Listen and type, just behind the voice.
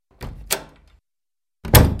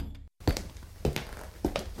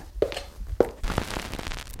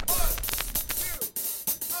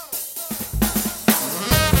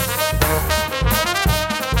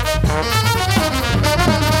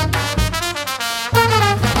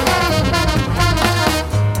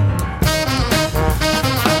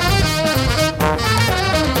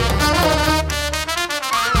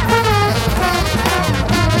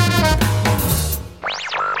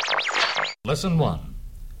Lesson 1.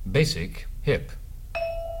 Basic Hip.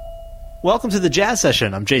 Welcome to the Jazz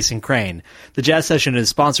Session. I'm Jason Crane. The Jazz Session is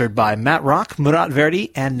sponsored by Matt Rock, Murat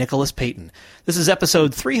Verdi, and Nicholas Payton. This is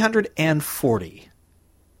episode 340.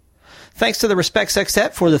 Thanks to the Respect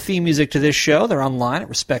Sextet for the theme music to this show. They're online at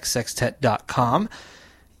respectsextet.com.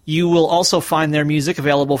 You will also find their music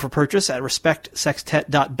available for purchase at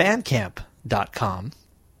respectsextet.bandcamp.com.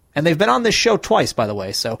 And they've been on this show twice, by the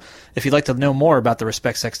way, so if you'd like to know more about the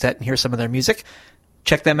Respect Sextet and hear some of their music,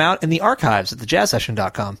 check them out in the archives at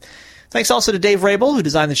thejazzsession.com. Thanks also to Dave Rabel, who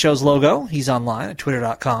designed the show's logo. He's online at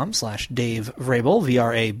twitter.com/Dave Vrabel,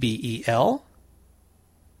 V-R-A-B-E-L.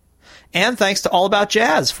 And thanks to All About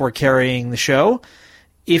Jazz for carrying the show.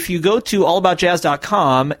 If you go to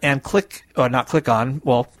allaboutjazz.com and click on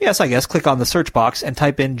the search box and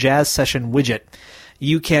type in Jazz Session Widget,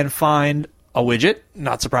 you can find a widget,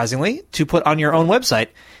 not surprisingly, to put on your own website.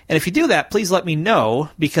 And if you do that, please let me know,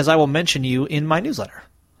 because I will mention you in my newsletter.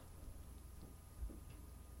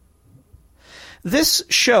 This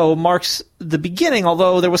show marks the beginning,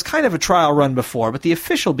 although there was kind of a trial run before, but the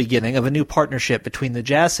official beginning of a new partnership between the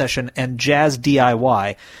Jazz Session and Jazz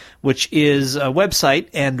DIY, which is a website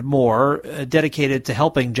and more dedicated to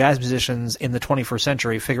helping jazz musicians in the 21st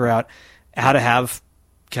century figure out how to have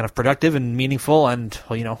kind of productive and meaningful and,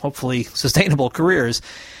 hopefully sustainable careers.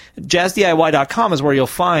 JazzDIY.com is where you'll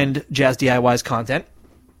find Jazz DIY's content.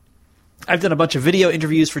 I've done a bunch of video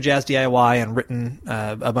interviews for Jazz DIY and written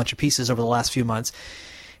a bunch of pieces over the last few months.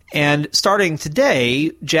 And starting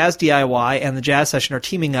today, Jazz DIY and the Jazz Session are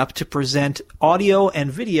teaming up to present audio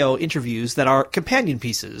and video interviews that are companion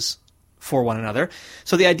pieces for one another.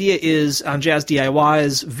 So the idea is on Jazz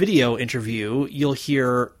DIY's video interview, you'll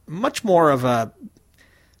hear much more of a,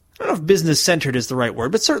 I don't know if business-centered is the right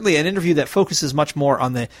word, but certainly an interview that focuses much more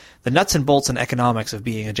on the nuts and bolts and economics of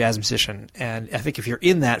being a jazz musician. And I think if you're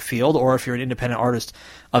in that field, or if you're an independent artist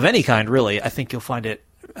of any kind, really, I think you'll find it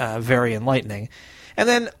very enlightening. And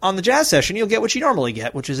then on the Jazz Session, you'll get what you normally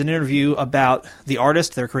get, which is an interview about the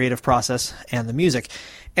artist, their creative process, and the music.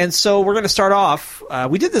 And so we're going to start off,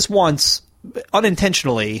 we did this once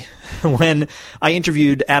unintentionally when I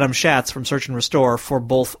interviewed Adam Schatz from Search and Restore for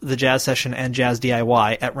both the Jazz Session and Jazz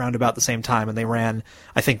DIY at round about the same time, and they ran,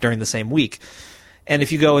 I think, during the same week. And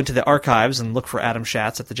if you go into the archives and look for Adam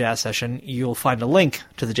Schatz at the Jazz Session, you'll find a link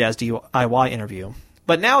to the Jazz DIY interview.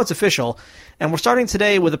 But now it's official, and we're starting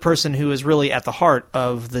today with a person who is really at the heart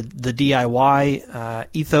of the DIY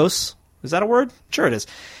ethos. Is that a word? Sure it is.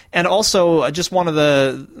 And also just one of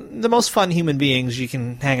the most fun human beings you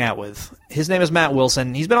can hang out with. His name is Matt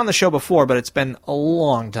Wilson. He's been on the show before, but it's been a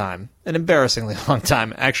long time. An embarrassingly long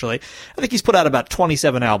time, actually. I think he's put out about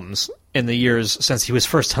 27 albums in the years since he was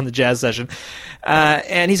first on the Jazz Session.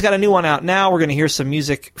 And he's got a new one out now. We're going to hear some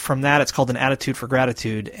music from that. It's called An Attitude for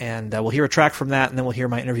Gratitude. And we'll hear a track from that, and then we'll hear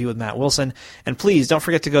my interview with Matt Wilson. And please don't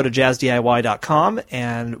forget to go to jazzdiy.com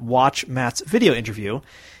and watch Matt's video interview.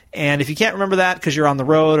 And if you can't remember that because you're on the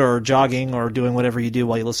road or jogging or doing whatever you do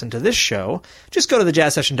while you listen to this show, just go to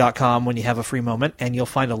thejazzsession.com when you have a free moment, and you'll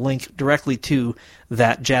find a link directly to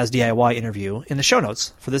that Jazz DIY interview in the show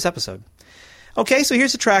notes for this episode. Okay, so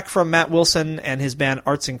here's a track from Matt Wilson and his band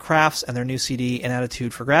Arts and Crafts and their new CD, An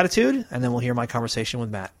Attitude for Gratitude, and then we'll hear my conversation with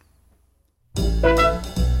Matt.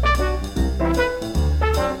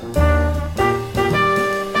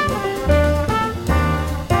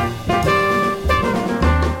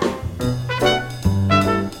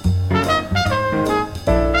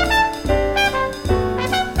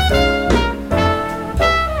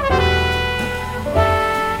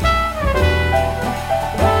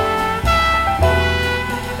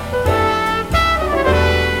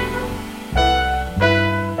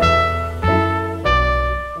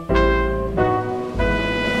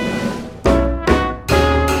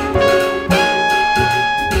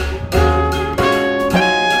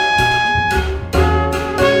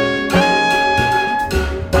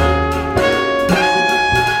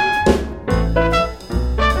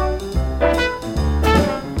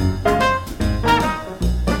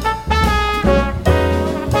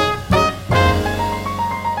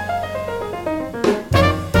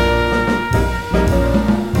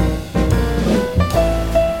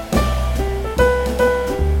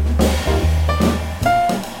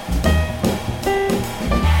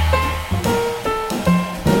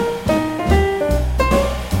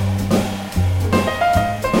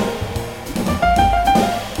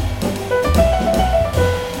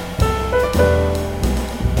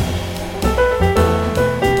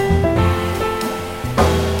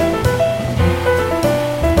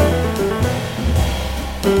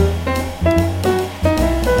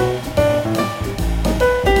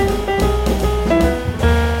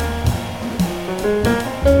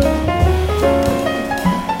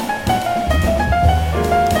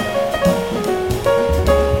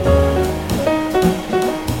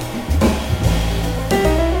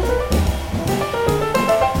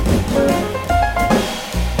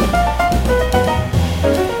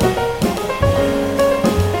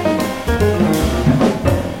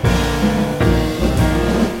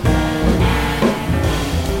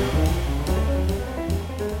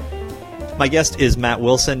 My guest is Matt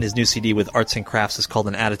Wilson. His new CD with Arts and Crafts is called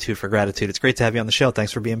An Attitude for Gratitude. It's great to have you on the show.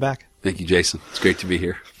 Thanks for being back. Thank you, Jason. It's great to be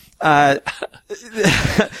here.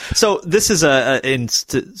 So this is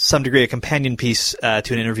to some degree a companion piece to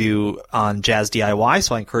an interview on Jazz DIY.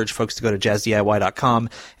 So I encourage folks to go to jazzdiy.com,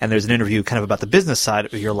 and there's an interview kind of about the business side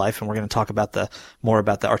of your life, and we're going to talk about more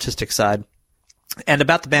about the artistic side and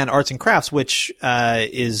about the band Arts and Crafts, which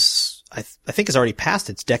is I think has already passed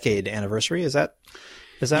its decade anniversary. Is that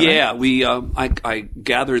yeah, right? we I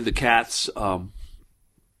gathered the cats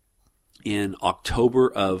in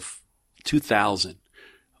October of 2000.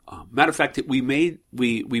 Matter of fact, we made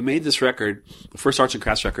this record, the first Arts and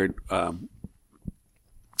Crafts record,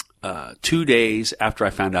 2 days after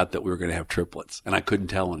I found out that we were going to have triplets, and I couldn't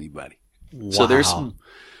tell anybody. Wow. So there's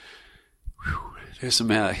some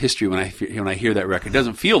history when I hear that record. It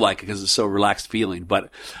doesn't feel like it because it's so relaxed feeling,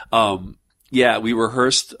 but yeah, we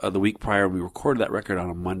rehearsed the week prior. We recorded that record on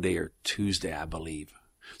a Monday or Tuesday, I believe.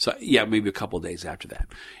 So yeah, maybe a couple of days after that,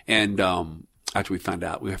 and after we found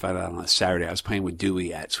out on a Saturday. I was playing with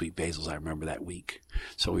Dewey at Sweet Basil's. I remember that week.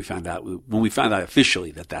 So when we found out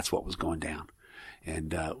officially that that's what was going down,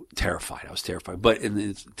 and terrified. I was terrified. But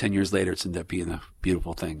 10 years later, it's ended up being a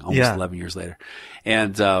beautiful thing. Almost 11 years later,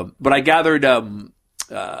 and but I gathered.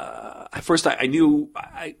 At first, I knew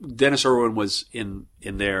Dennis Irwin was in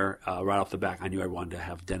there right off the bat. I knew I wanted to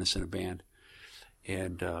have Dennis in a band,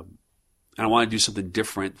 and I wanted to do something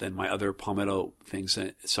different than my other Palmetto things.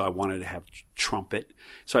 So I wanted to have trumpet.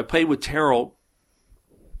 So I played with Terrell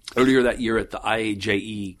earlier that year at the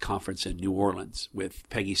IAJE conference in New Orleans with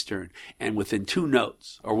Peggy Stern. And within 2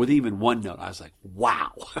 notes, or with even 1 note, I was like,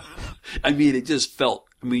 wow. I mean, it just felt,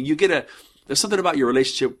 there's something about your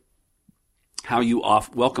relationship, how you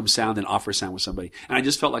welcome sound and offer sound with somebody. And I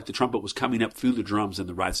just felt like the trumpet was coming up through the drums and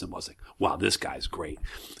the ride cymbal. I was like, wow, this guy's great.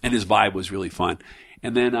 And his vibe was really fun.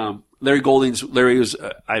 And then Larry Goldings, was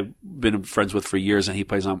I've been friends with for years, and he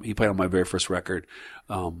played on my very first record,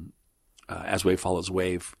 As Wave Follows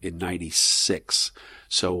Wave, in '96.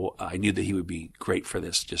 So I knew that he would be great for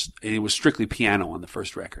this. And it was strictly piano on the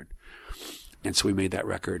first record. And so we made that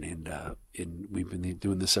record, and we've been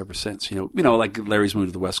doing this ever since. You know, like Larry's moved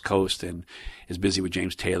to the West Coast and is busy with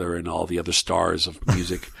James Taylor and all the other stars of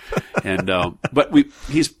music. And but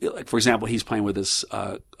he's like, for example, he's playing with us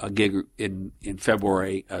a gig in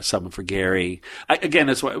February, subbing for Gary. Again,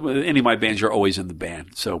 that's why any of my bands, you're always in the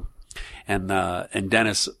band. So, and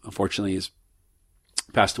Dennis unfortunately has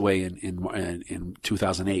passed away in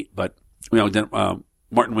 2008. But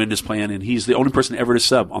Martin Wind is playing, and he's the only person ever to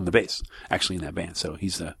sub on the bass, actually, in that band. So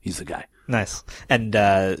he's the guy. Nice. And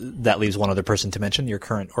that leaves one other person to mention, your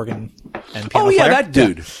current organ and piano player. That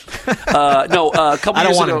dude. A couple I don't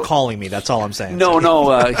years want ago, him calling me. That's all I'm saying. No,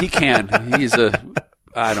 he can.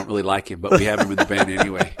 I don't really like him, but we have him in the band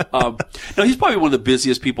anyway. No, he's probably one of the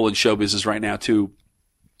busiest people in show business right now, too.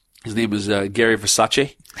 His name is Gary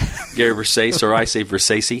Versace. Gary Versace, or I say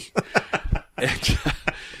Versace.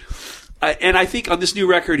 And I think on this new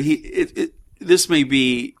record, this may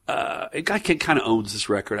be a guy kind of owns this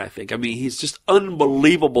record. I think. I mean, he's just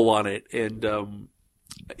unbelievable on it, and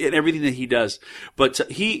in everything that he does. But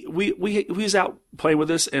he was out playing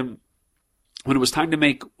with us, and when it was time to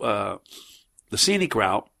make the scenic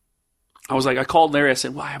route, I called Larry. I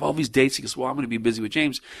said, "Well, I have all these dates." He goes, "Well, I'm going to be busy with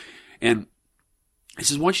James," and he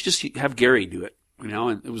says, "Why don't you just have Gary do it?" You know,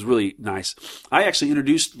 and it was really nice. I actually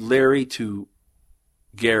introduced Larry to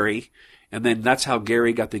Gary. And then that's how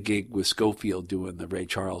Gary got the gig with Schofield doing the Ray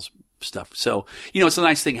Charles stuff. So, it's a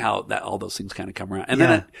nice thing how that all those things kind of come around. And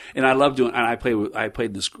then, I love doing, and I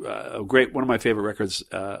played this, great, one of my favorite records,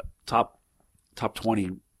 top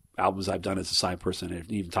 20 albums I've done as a side person, and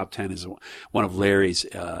even top 10 is one of Larry's,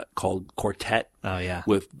 called Quartet. Oh, yeah.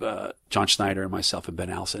 With, John Schneider and myself and Ben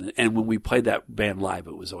Allison. And when we played that band live,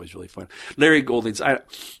 it was always really fun. Larry Goldings,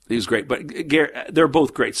 he was great, but Gary, they're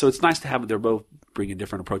both great. So it's nice to have, they're both bring a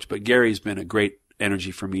different approach, but Gary's been a great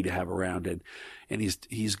energy for me to have around, and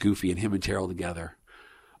he's goofy, and him and Terrell together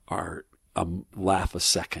are a laugh a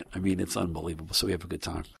second. I mean, it's unbelievable. So we have a good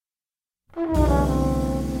time.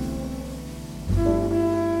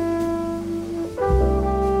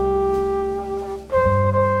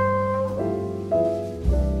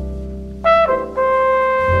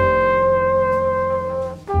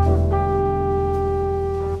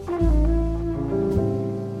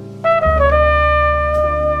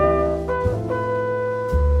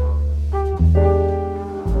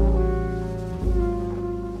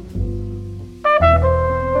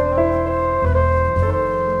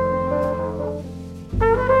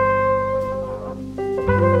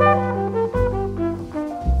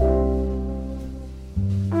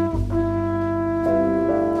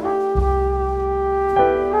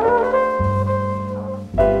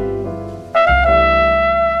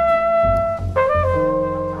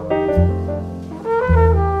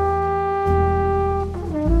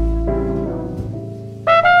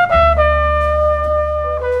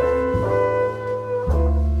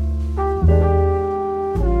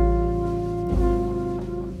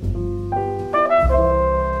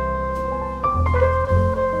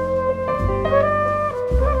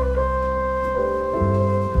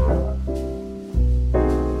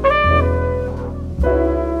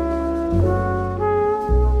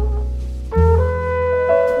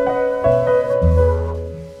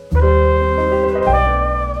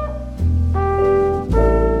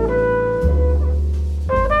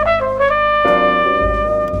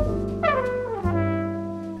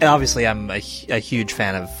 obviously I'm a huge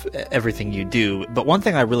fan of everything you do, but one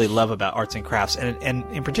thing I really love about Arts and Crafts, and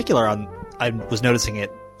in particular I was noticing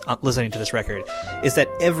it listening to this record, is that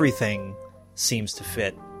everything seems to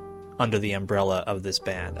fit under the umbrella of this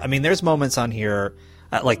band. I mean, there's moments on here,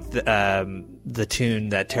 like the tune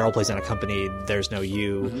that Terrell plays unaccompanied, There's No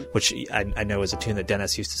You, which I know is a tune that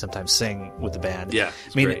Dennis used to sometimes sing with the band. Yeah,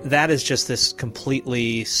 I mean, great. that is just this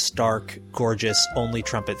completely stark, gorgeous, only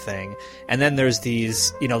trumpet thing. And then there's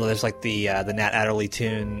these, there's like the Nat Adderley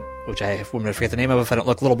tune, which I'm going to forget the name of if I don't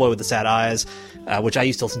look, Little Boy with the Sad Eyes, which I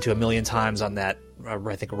used to listen to a million times on that,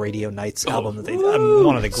 I think, Radio Nights album.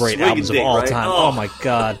 One of the great albums of all time. Oh my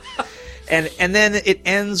God. And then it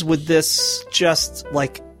ends with this just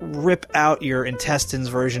like rip out your intestines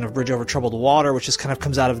version of Bridge Over Troubled Water, which just kind of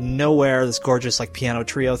comes out of nowhere, this gorgeous like piano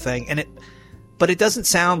trio thing. But it doesn't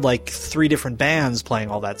sound like three different bands playing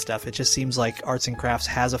all that stuff. It just seems like Arts and Crafts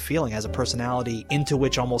has a feeling, has a personality into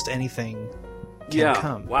which almost anything can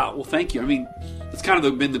come. Wow. Well, thank you. I mean, it's kind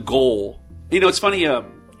of been the goal. It's funny,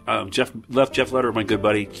 Jeff Letter, my good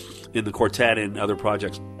buddy in the quartet and other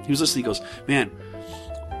projects, he was listening, he goes, man,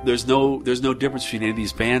 there's no difference between any of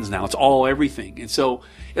these bands now. It's all everything. And so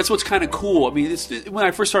that's what's kind of cool. I mean, when I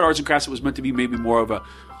first started Arts and Crafts, it was meant to be maybe more of a,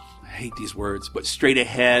 I hate these words, but straight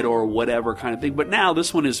ahead or whatever kind of thing. But now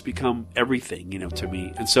this one has become everything, to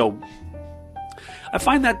me. And so I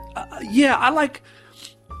find that, I like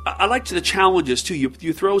the challenges too.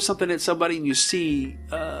 You throw something at somebody and you see,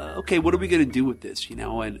 okay, what are we going to do with this?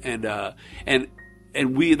 And the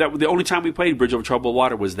only time we played Bridge Over Troubled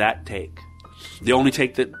Water was that take. The only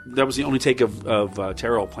take that was the only take of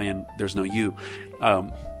Terrell playing There's No You.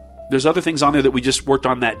 There's other things on there that we just worked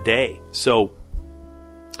on that day. So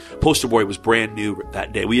Poster Boy was brand new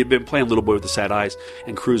that day. We had been playing Little Boy with the Sad Eyes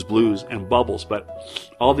and Cruise Blues and Bubbles, but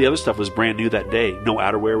all the other stuff was brand new that day. No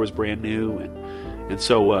Outerwear was brand new, and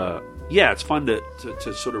so it's fun to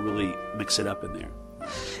sort of really mix it up in there.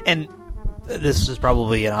 And this is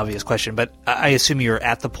probably an obvious question, but I assume you're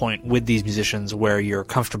at the point with these musicians where you're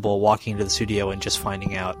comfortable walking into the studio and just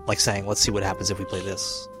finding out, like saying, let's see what happens if we play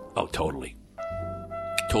this. Oh, totally.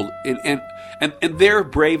 And they're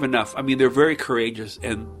brave enough. I mean, they're very courageous,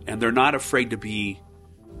 and they're not afraid to be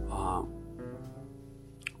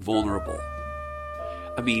vulnerable.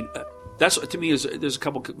 I mean, that's, to me, there's a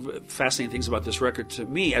couple fascinating things about this record to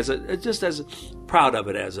me, as proud of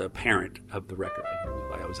it as a parent of the record.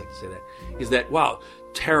 I always like to say that, is that, wow,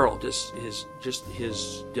 Terrell, his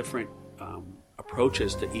different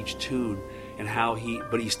approaches to each tune, and how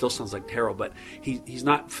but he still sounds like Terrell, but he's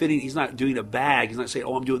not doing a bag, he's not saying,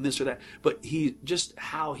 oh, I'm doing this or that, but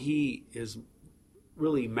how he is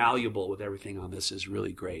really malleable with everything on this is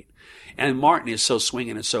really great. And Martin is so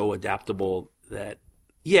swinging and so adaptable that,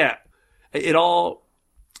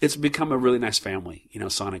 it's become a really nice family,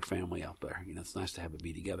 sonic family out there. It's nice to have it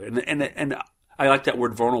be together. And I like that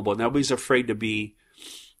word, vulnerable. Nobody's afraid to be,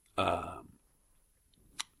 to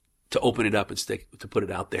open it up and to put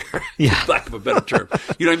it out there. Yeah. For lack of a better term.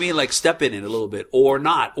 You know what I mean? Like step in it a little bit or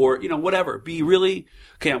not, or, whatever. Be really,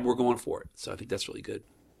 okay, we're going for it. So I think that's really good.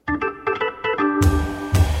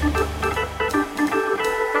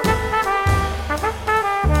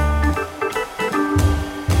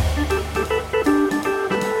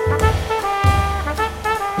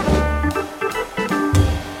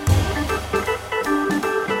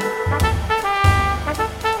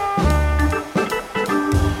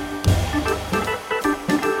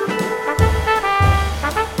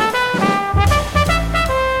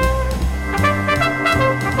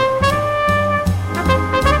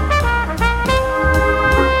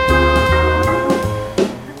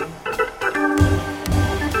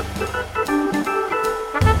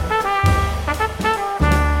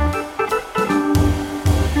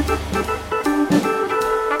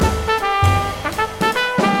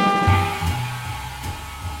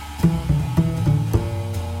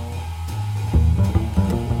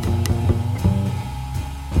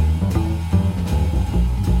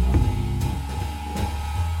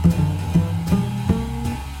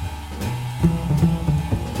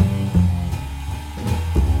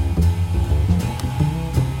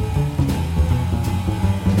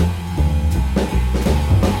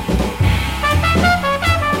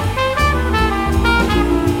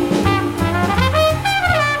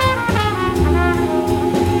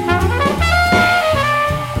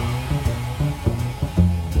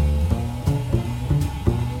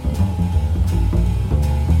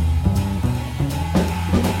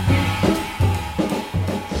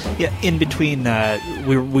 Yeah, in between,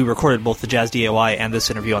 we recorded both the Jazz DIY and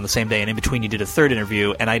this interview on the same day, and in between you did a third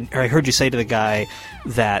interview, and I heard you say to the guy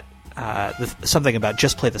that something about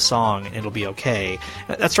just play the song and it'll be okay.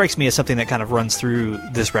 That strikes me as something that kind of runs through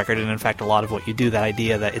this record, and in fact a lot of what you do, that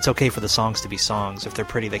idea that it's okay for the songs to be songs. If they're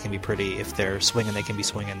pretty, they can be pretty. If they're swinging, they can be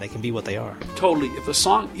swinging. They can be what they are. Totally. If the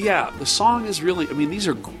song is really, to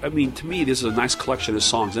me, this is a nice collection of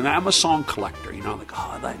songs, and I'm a song collector,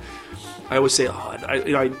 I always say,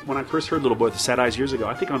 when I first heard Little Boy with the Sad Eyes years ago,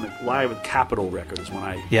 I think on the Live at Capitol record is when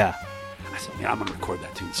I said, man, I'm going to record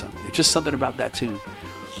that tune. So there's just something about that tune.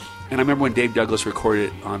 And I remember when Dave Douglas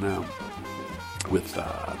recorded it on with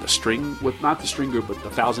the string, with not the string group, but the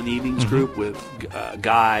Thousand Evenings group with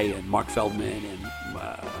Guy and Mark Feldman and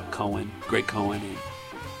Greg Cohen, and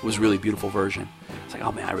it was a really beautiful version. It's like,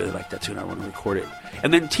 oh man, I really like that tune. I want to record it.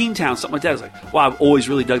 And then Teen Town, something like that. It's like, wow, I've always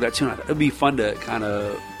really dug that tune. I thought it'd be fun to kind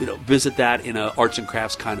of visit that in an arts and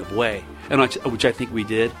crafts kind of way, and which I think we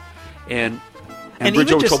did. And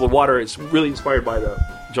Bridge Over Troubled Water is really inspired by the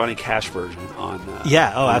Johnny Cash version on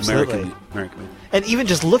absolutely. American. And even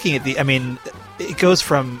just looking at it goes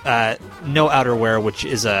from No Outerwear, which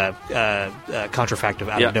is a contrafactive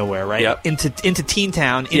out of nowhere, right? Yep. Into Teen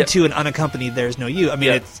Town, into an unaccompanied There's No You. I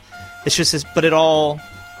mean, it's just this, but it all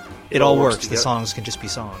works. The songs can just be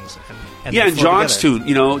songs. And John's tune,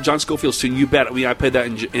 John Scofield's tune, You Bet. I played that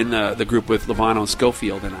in the group with Levano and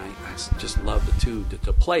Scofield, and I just love the tune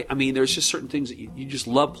to play. I mean, there's just certain things that you just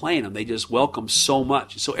love playing them. They just welcome so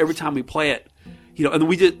much. So every time we play it, and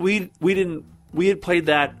we had played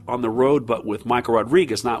that on the road, but with Michael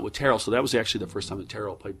Rodriguez, not with Terrell. So that was actually the first time that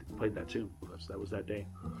Terrell played that tune with us. That was that day.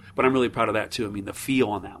 But I'm really proud of that too. I mean, the feel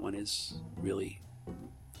on that one is really,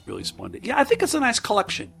 really splendid. Yeah, I think it's a nice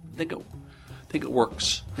collection. I think it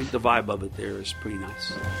works. I think the vibe of it there is pretty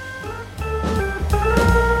nice.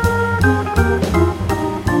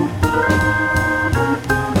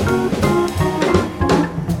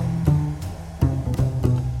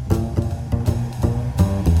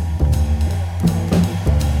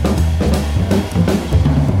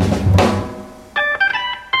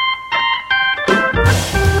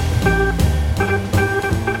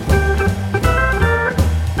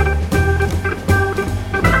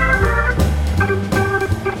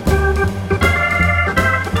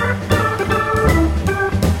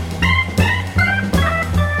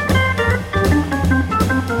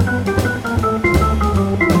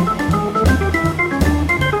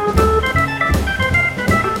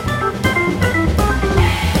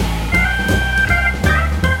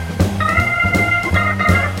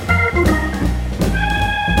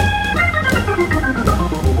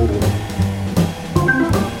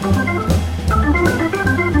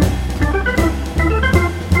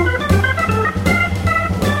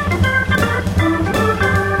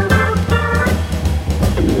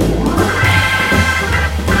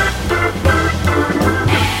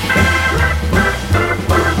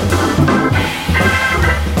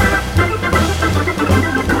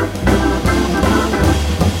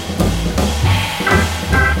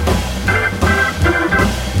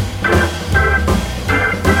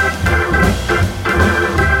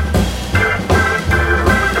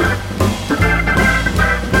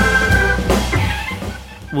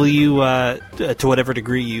 Will you, to whatever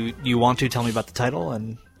degree you want to, tell me about the title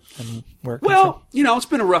and where it comes from? It's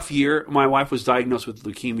been a rough year. My wife was diagnosed with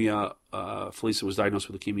leukemia. Felisa was diagnosed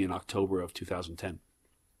with leukemia in October of 2010.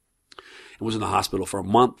 It was in the hospital for a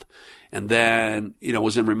month, and then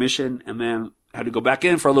was in remission, and then had to go back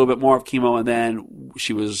in for a little bit more of chemo, and then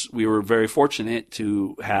we were very fortunate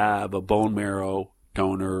to have a bone marrow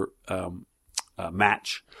donor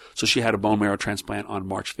match. So she had a bone marrow transplant on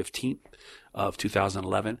March 15th of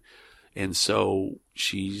 2011. And so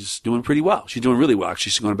she's doing pretty well. She's doing really well. Actually,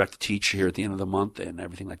 she's going back to teach here at the end of the month and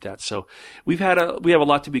everything like that. So we have a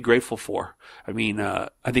lot to be grateful for. I mean, I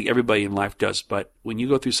think everybody in life does, but when you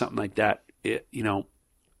go through something like that,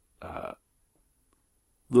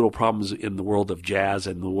 little problems in the world of jazz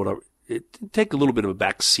and the whatever, it take a little bit of a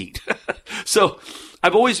back seat. So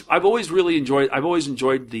I've always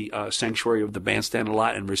enjoyed the Sanctuary of the Bandstand a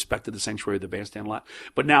lot and respected the Sanctuary of the Bandstand a lot.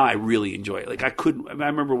 But now I really enjoy it. Like I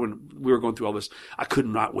remember when we were going through all this, I could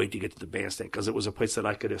not wait to get to the Bandstand because it was a place that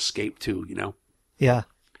I could escape to, Yeah.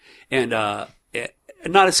 And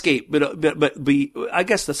not escape, but be, I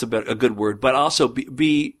guess that's a good word, but also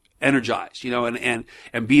be energized, and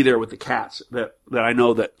be there with the cats that I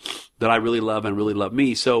know that I really love and really love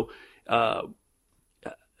me. So,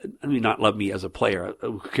 I mean, not love me as a player.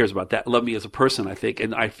 Who cares about that? Love me as a person, I think.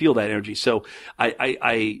 And I feel that energy. So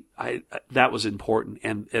I that was important.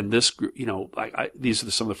 And this group, you know, these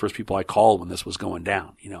are some of the first people I called when this was going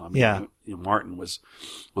down. You know, I mean, you know, Martin was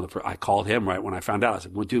one of the first. I called him right when I found out. I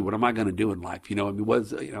said, well, dude, what am I going to do in life? You know, I mean,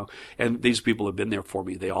 you know, and these people have been there for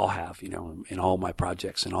me. They all have, you know, in all my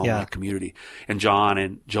projects and all my community, and John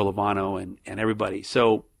and Joe Lovano and everybody.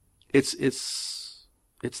 So it's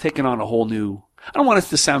taken on a whole new, I don't want it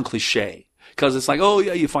to sound cliche, because it's like, oh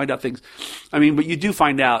yeah, you find out things. I mean, but you do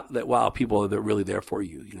find out that, wow, people are really there for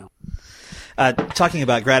you, you know. Talking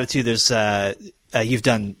about gratitude, there's, you've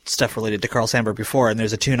done stuff related to Carl Sandburg before, and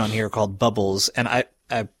there's a tune on here called Bubbles, and I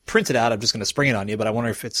printed out, I'm just going to spring it on you, but I wonder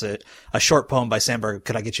if it's a short poem by Sandburg.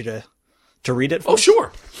 Could I get you to read it? Oh,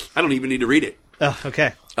 sure. I don't even need to read it. Oh,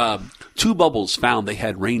 okay. Two bubbles found they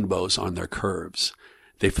had rainbows on their curves.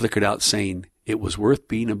 They flickered out saying, it was worth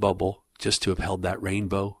being a bubble just to have held that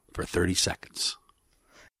rainbow for 30 seconds.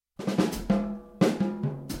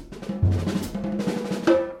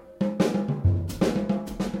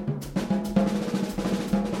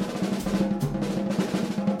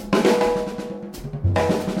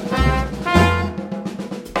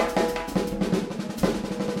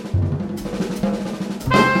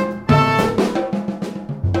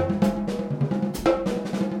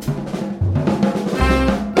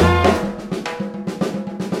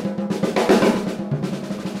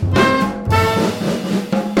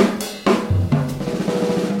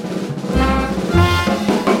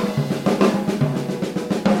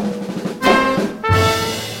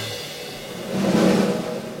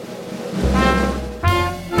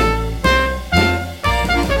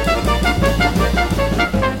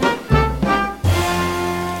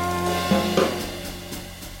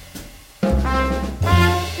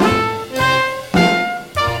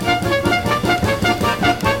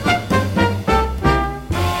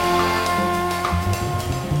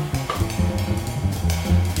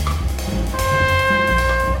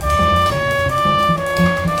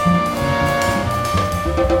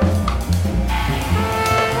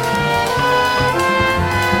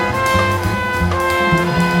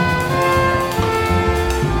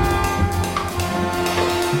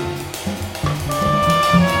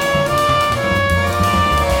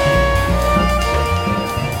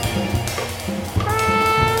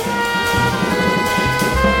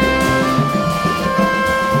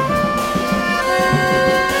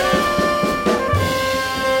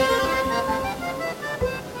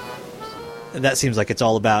 That seems like it's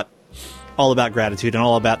all about gratitude and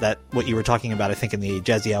all about that, what you were talking about, I think, in the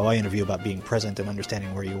Jazz DIY interview about being present and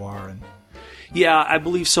understanding where you are. And yeah, I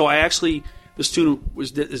believe so. This tune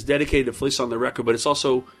is dedicated to Felice on the record, but it's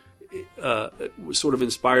also was sort of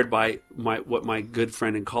inspired by what my good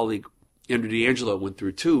friend and colleague Andrew D'Angelo went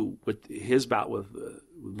through too, with his bout with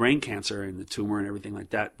brain cancer and the tumor and everything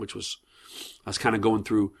like that, I was kind of going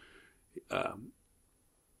through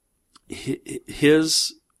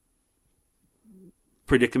his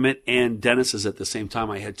predicament and Dennis's at the same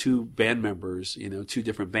time. I had two band members, you know, two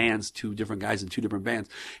different bands, two different guys in two different bands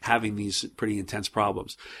having these pretty intense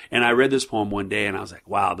problems. And I read this poem one day and I was like,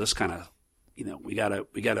 wow, this kind of, you know, we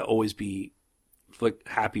gotta always be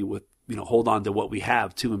happy with, you know, hold on to what we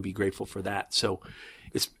have too and be grateful for that. So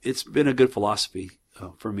it's been a good philosophy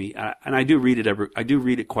for me. And I do read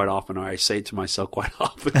it quite often, or I say it to myself quite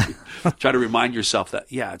often. Try to remind yourself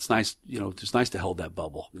that, yeah, it's nice, you know, it's nice to hold that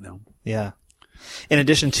bubble, you know? Yeah. In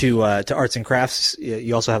addition to arts and crafts,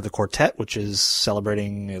 you also have the quartet, which is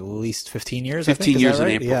celebrating at least 15 years. 15 years in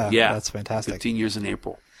April. Yeah, that's fantastic. 15 years in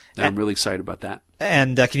April. And I'm really excited about that.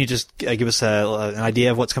 And can you just give us an idea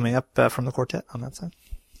of what's coming up from the quartet on that side?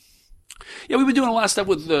 Yeah, we've been doing a lot of stuff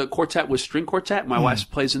with the quartet, with string quartet. My wife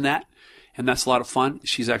plays in that, and that's a lot of fun.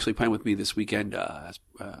 She's actually playing with me this weekend as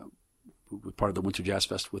part of the Winter Jazz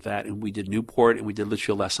Fest with that. And we did Newport and we did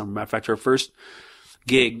Litchfield last summer. Matter of fact, our first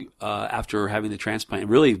gig after having the transplant and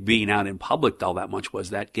really being out in public all that much was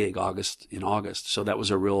that gig in August. So that was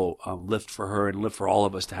a real lift for her and lift for all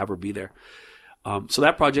of us to have her be there. So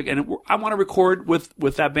that project, and I want to record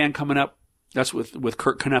with that band coming up. That's with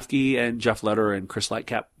Kurt Konefke and Jeff Leder and Chris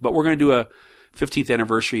Lightcap. But we're going to do a 15th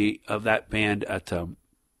anniversary of that band at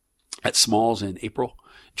Smalls in April.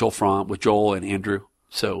 With Joel and Andrew.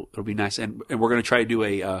 So it'll be nice. And we're going to try to do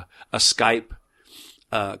a Skype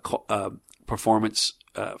performance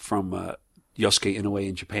from Yosuke Inoue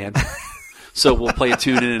in Japan. So we'll play a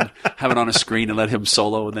tune in and have it on a screen and let him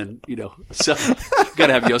solo, and then, you know, so got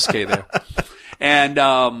to have Yosuke there. And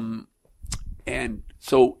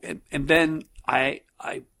then I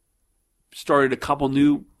started a couple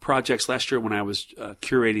new projects last year when I was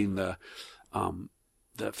curating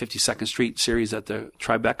the the 52nd Street series at the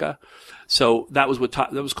Tribeca. So that was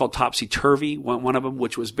that was called Topsy Turvy, one of them,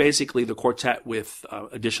 which was basically the quartet with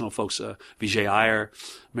additional folks, Vijay Iyer,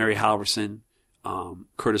 Mary Halverson,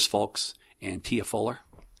 Curtis Fulks, and Tia Fuller.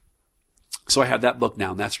 So I have that book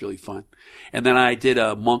now, and that's really fun. And then I did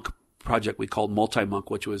a monk project we called Multi-Monk,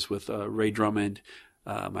 which was with Ray Drummond,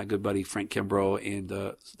 my good buddy Frank Kimbrough, and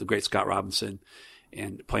the great Scott Robinson,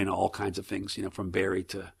 and playing all kinds of things, from Barry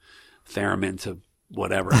to theremin to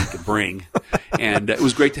whatever I could bring. And it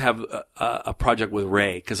was great to have a project with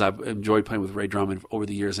Ray, because I've enjoyed playing with Ray Drummond over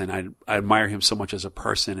the years, and I admire him so much as a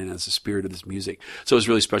person and as the spirit of this music. So it was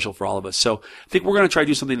really special for all of us. So I think we're going to try to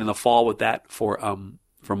do something in the fall with that for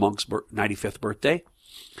Monk's 95th birthday.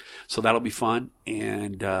 So that'll be fun.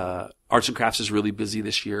 And Arts and Crafts is really busy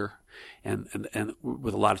this year, and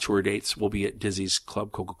with a lot of tour dates. We'll be at Dizzy's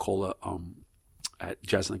Club Coca-Cola at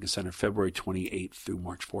Jazz Lincoln Center February 28th through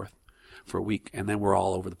March 4th for a week. And then we're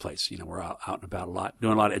all over the place. We're out and about a lot,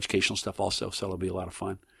 doing a lot of educational stuff also, so it'll be a lot of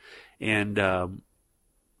fun. And I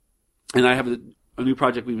have a new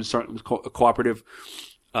project we've been starting with, a cooperative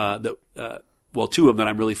two of them that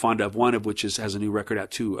I'm really fond of. One of which has a new record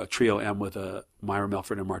out too, a Trio M with Myra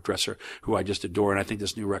Melford and Mark Dresser, who I just adore. And I think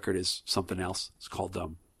this new record is something else. It's called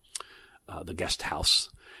The Guest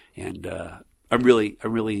House. And I'm really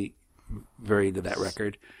very into that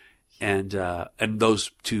record. And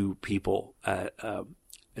those two people,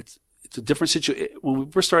 it's a different situation. When we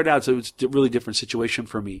first started out, so it's a really different situation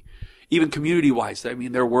for me, even community-wise. I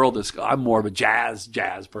mean, their world is, I'm more of a jazz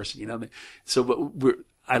person, So, but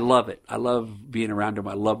I love it. I love being around them.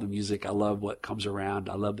 I love the music. I love what comes around.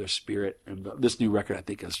 I love their spirit. And this new record, I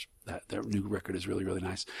think, their new record is really, really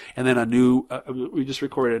nice. And then we just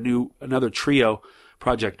recorded another trio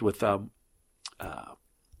project with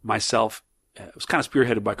myself. It was kind of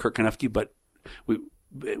spearheaded by Kirk Konefsky, but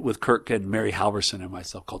with Kirk and Mary Halverson and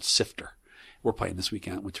myself, called Sifter. We're playing this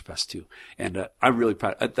weekend at Winterfest too. And I'm really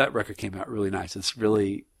proud. That record came out really nice. It's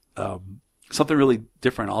really something really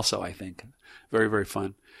different also, I think. Very, very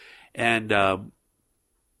fun. And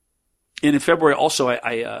in February also,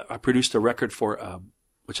 I produced a record for,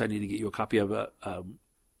 which I need to get you a copy of,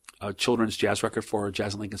 a children's jazz record for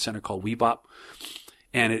Jazz Lincoln Center called Weebop.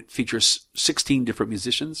 And it features 16 different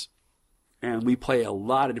musicians. And we play a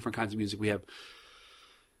lot of different kinds of music.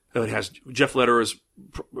 It has Jeff Lederer as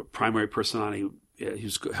primary person on it.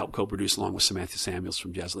 He's helped co-produce along with Samantha Samuels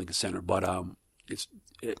from Jazz Lincoln Center. But it's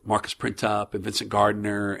Marcus Printup and Vincent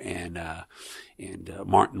Gardner and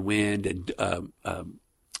Martin Wind and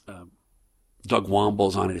Doug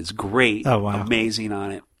Womble's on it. It's great. Oh, wow. Amazing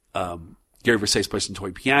on it. Gary Versailles plays some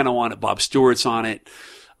toy piano on it. Bob Stewart's on it.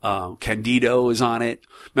 Candido is on it.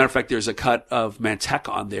 Matter of fact, there's a cut of Manteca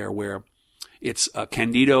on there where it's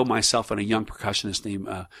Candido, myself, and a young percussionist named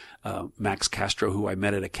Max Castro, who I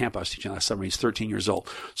met at a camp I was teaching last summer. He's 13 years old.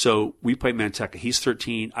 So we play Manteca. He's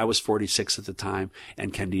 13. I was 46 at the time,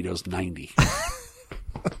 and Candido's 90.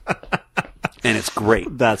 And it's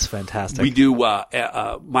great. That's fantastic. We do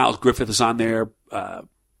Miles Griffith is on there.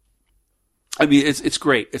 I mean, it's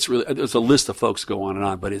great. It's really, there's a list of folks go on and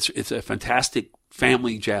on, but it's a fantastic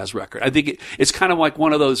family jazz record. I think it's kind of like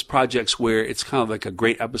one of those projects where it's kind of like a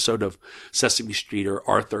great episode of Sesame Street or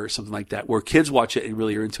Arthur or something like that, where kids watch it and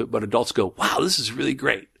really are into it, but adults go, wow, this is really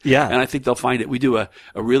great. Yeah. And I think they'll find it. We do a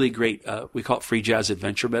really great, we call it Free Jazz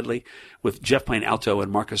Adventure Medley with Jeff playing alto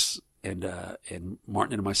and Marcus and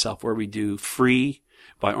Martin and myself, where we do Free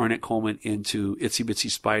by Ornette Coleman, into Itsy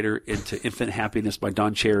Bitsy Spider, into Infinite Happiness by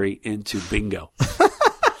Don Cherry, into Bingo.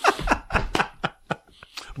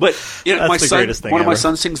 But my son, one of my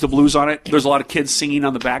sons sings the blues on it. There's a lot of kids singing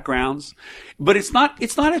on the backgrounds, but it's not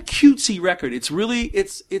a cutesy record. It's really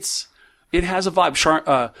it has a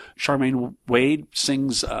vibe. Charmaine Wade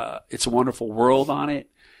sings "It's a Wonderful World" on it.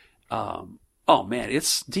 Oh man,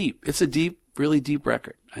 it's deep. It's a really deep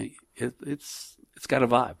record. It's got a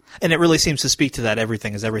vibe, and it really seems to speak to that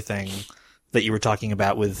everything is everything that you were talking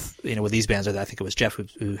about with with these bands. I think it was Jeff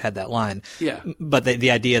who had that line. Yeah, but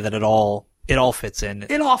the idea that it all fits in.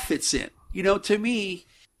 It all fits in, to me.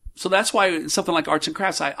 So that's why something like Arts and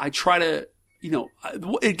Crafts, I try to,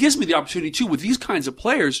 it gives me the opportunity too. With these kinds of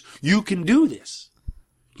players, you can do this.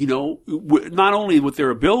 Not only with their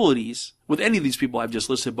abilities, with any of these people I've just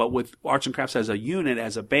listed, but with Arts and Crafts as a unit,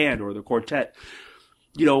 as a band or the quartet.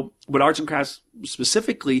 With Arts and Crafts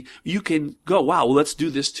specifically, you can go, wow, well, let's do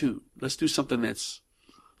this too. Let's do something that's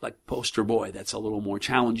like Poster Boy, that's a little more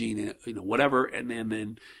challenging, whatever. And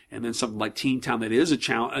then something like Teen Town that is a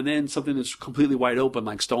challenge, and then something that's completely wide open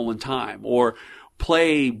like Stolen Time, or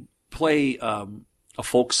play a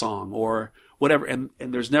folk song or whatever. And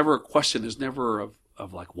there's never a question. There's never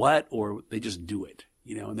of like what, or they just do it.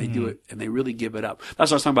 and they do it and they really give it up.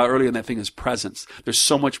 That's what I was talking about earlier in that thing is presence. There's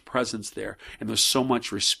so much presence there and there's so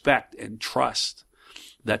much respect and trust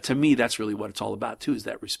that to me, that's really what it's all about too, is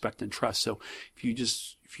that respect and trust. So if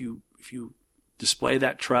you display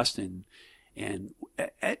that trust and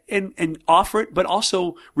offer it, but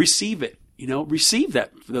also receive it, receive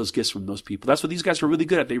those gifts from those people. That's what these guys are really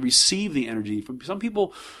good at. They receive the energy from some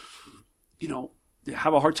people, they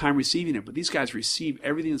have a hard time receiving it, but these guys receive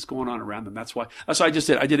everything that's going on around them. That's why I just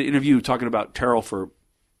did. I did an interview talking about Terrell for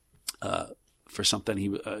something. He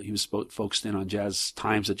was focused in on Jazz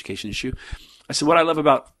Times education issue. I said, what I love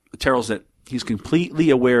about Terrell's that he's completely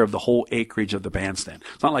aware of the whole acreage of the bandstand.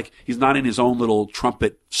 It's not like he's not in his own little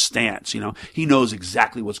trumpet stance, He knows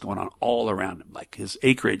exactly what's going on all around him. Like his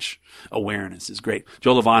acreage awareness is great.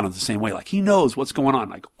 Joe Lovano's the same way. Like he knows what's going on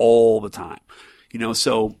like all the time,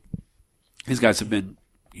 So these guys have been,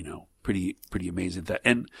 pretty amazing at that.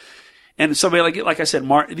 And somebody like I said,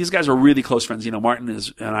 Martin, these guys are really close friends. Martin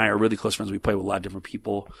and I are really close friends. We play with a lot of different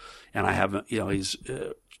people, and I have, he's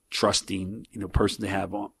a trusting, person to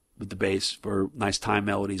have on with the bass for nice time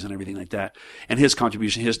melodies and everything like that. And his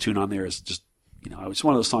contribution, his tune on there is just, it's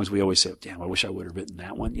one of those songs we always say, damn, I wish I would have written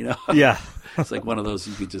that one, Yeah. It's like one of those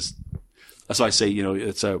you could just, that's why I say,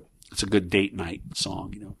 it's a good date night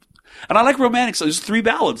song, And I like romantic songs. There's 3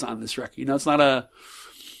 ballads on this record. It's not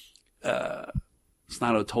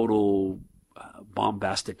a total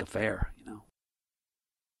bombastic affair.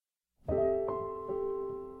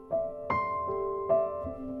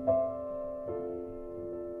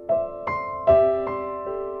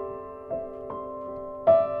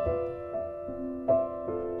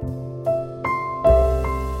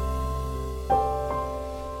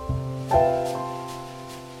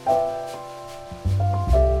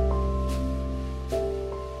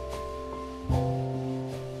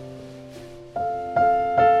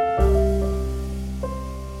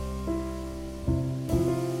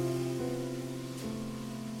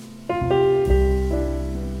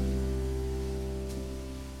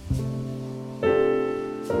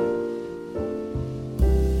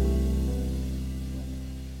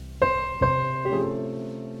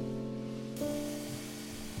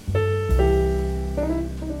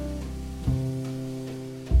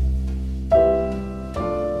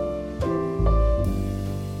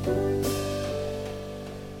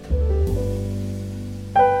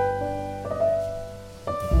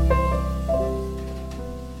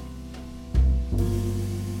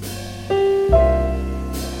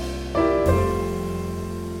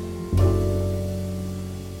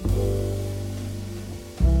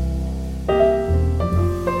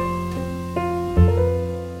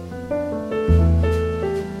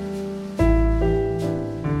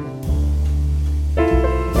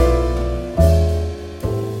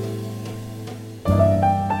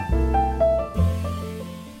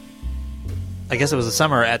 I guess it was the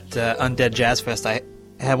summer at Undead Jazz Fest. I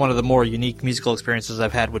had one of the more unique musical experiences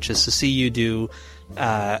I've had, which is to see you do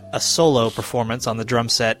a solo performance on the drum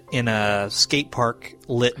set in a skate park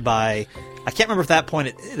lit by, I can't remember if at that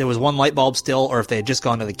point there was one light bulb still or if they had just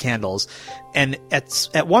gone to the candles. And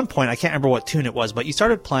at one point, I can't remember what tune it was, but you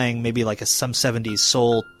started playing maybe like some 70s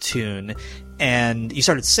soul tune and you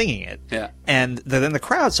started singing it. Yeah. And then the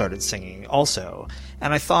crowd started singing also.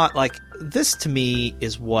 And I thought, like, this to me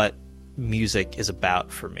is what music is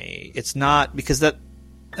about for me. It's not because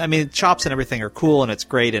chops and everything are cool and it's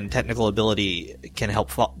great and technical ability can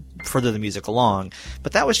help further the music along.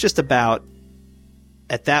 But that was just about,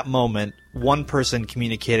 at that moment, one person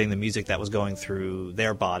communicating the music that was going through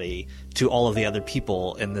their body to all of the other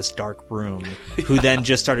people in this dark room who then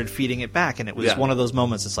just started feeding it back. And it was one of those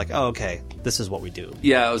moments. It's like, oh, okay, this is what we do.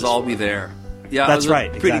 Yeah, it was all be there. Yeah, that's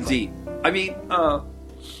right. Pretty Exactly. deep. I mean,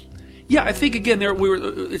 yeah, I think again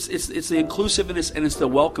it's the inclusiveness and it's the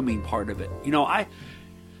welcoming part of it.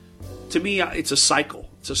 To me, it's a cycle.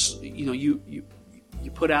 It's just,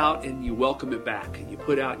 you put out and you welcome it back, and you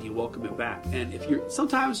put out and you welcome it back. And if you're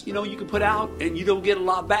sometimes, you can put out and you don't get a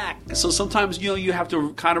lot back. So sometimes, you have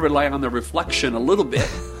to kind of rely on the reflection a little bit.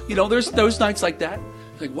 There's those nights like that.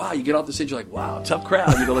 Like, wow, you get off the stage, you're like, wow, tough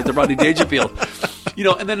crowd. Like the Rodney Dangerfield.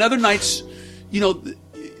 And then other nights,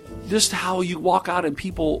 just how you walk out and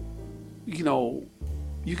people,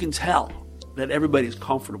 you can tell that everybody's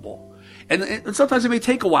comfortable. And sometimes it may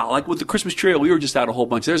take a while. Like with the Christmas Trio, we were just out a whole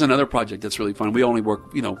bunch. There's another project that's really fun. We only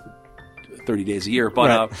work, 30 days a year,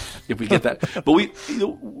 but right. If we get that. But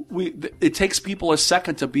it takes people a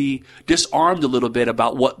second to be disarmed a little bit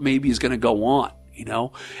about what maybe is going to go on,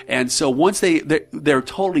 And so once they're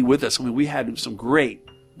totally with us. I mean, we had some great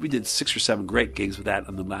we did 6 or 7 great gigs with that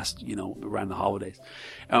in the last, around the holidays.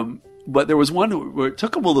 But there was one where it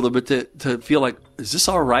took them a little bit to feel like, is this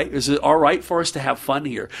all right? Is it all right for us to have fun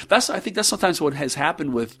here? I think that's sometimes what has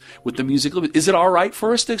happened with the music. Is it all right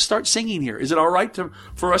for us to start singing here? Is it all right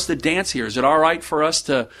for us to dance here? Is it all right for us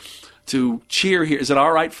to cheer here? Is it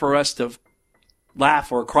all right for us to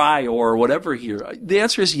laugh or cry or whatever here? The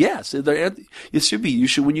answer is yes. It should be. You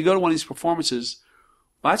should, when you go to one of these performances,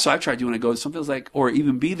 that's what I try doing. I go to something like, or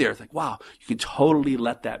even be there. It's like, wow, you can totally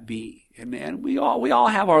let that be. And we all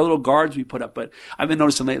have our little guards we put up, but I've been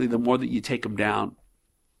noticing lately, the more that you take them down,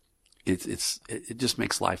 it just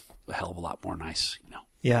makes life a hell of a lot more nice,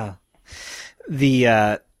 Yeah.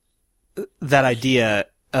 That idea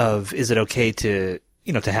of, is it okay to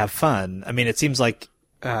have fun? I mean, it seems like,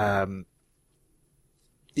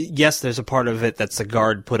 yes, there's a part of it that's a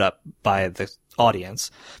guard put up by the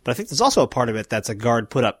audience, but I think there's also a part of it that's a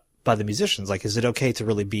guard put up by the musicians. Like, is it okay to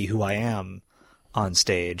really be who I am on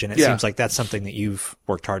stage? And it seems like that's something that you've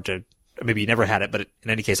worked hard to, maybe you never had it, but in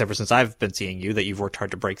any case, ever since I've been seeing you, that you've worked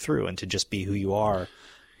hard to break through and to just be who you are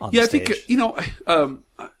on the stage. I think,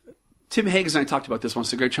 Tim Hagens and I talked about this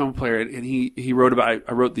once, a great trumpet player, and he wrote about,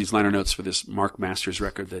 I wrote these liner notes for this Mark Masters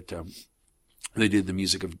record that, they did the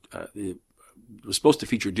music of, it was supposed to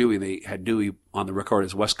feature Dewey. They had Dewey on the record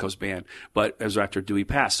as West Coast band, but as after Dewey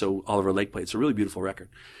passed, so Oliver Lake played. It's a really beautiful record.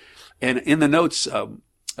 And in the notes,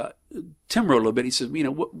 Tim wrote a little bit. He says,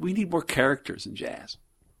 we need more characters in jazz.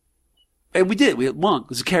 And we did. We had Monk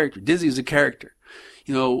as a character. Dizzy as a character.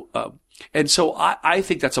 And so I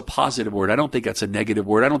think that's a positive word. I don't think that's a negative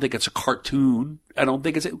word. I don't think it's a cartoon. I don't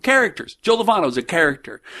think it's characters. Joe Lovano's a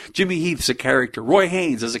character. Jimmy Heath's a character. Roy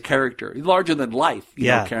Haynes is a character. Larger than life,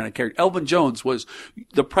 kind of character. Elvin Jones was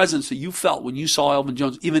the presence that you felt when you saw Elvin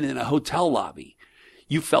Jones, even in a hotel lobby.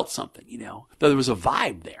 You felt something, that there was a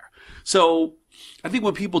vibe there. So I think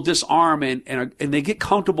when people disarm and they get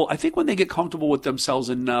comfortable, I think when they get comfortable with themselves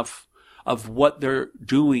enough of what they're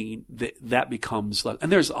doing, that becomes like,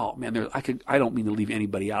 and I don't mean to leave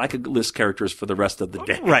anybody out. I could list characters for the rest of the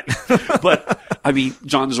day. Right. But I mean,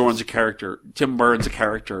 John Zorn's a character. Tim Burns a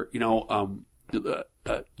character.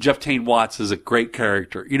 Jeff Tain Watts is a great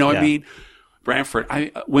character. What I mean? Branford,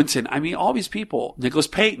 Winston, all these people. Nicholas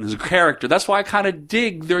Payton is a character. That's why I kind of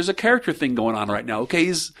dig there's a character thing going on right now.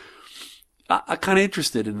 Okay, I'm kind of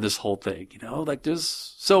interested in this whole thing, like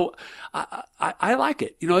there's, so I like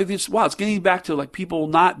it. It's getting back to like people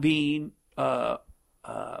not being, so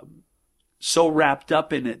wrapped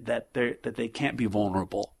up in it that they can't be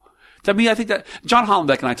vulnerable. To me, I think that John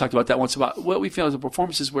Hollenbeck and I talked about that once, about what we feel as a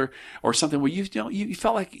performances or something where you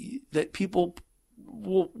felt like that people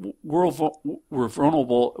were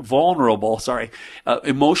vulnerable,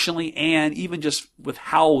 emotionally and even just with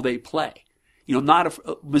how they play.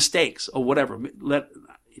 Not mistakes or whatever.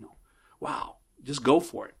 Wow, just go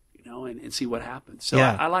for it, and see what happens. So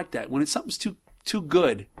I like that. When something's too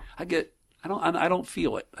good, I don't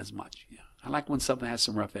feel it as much. I like when something has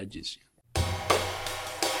some rough edges.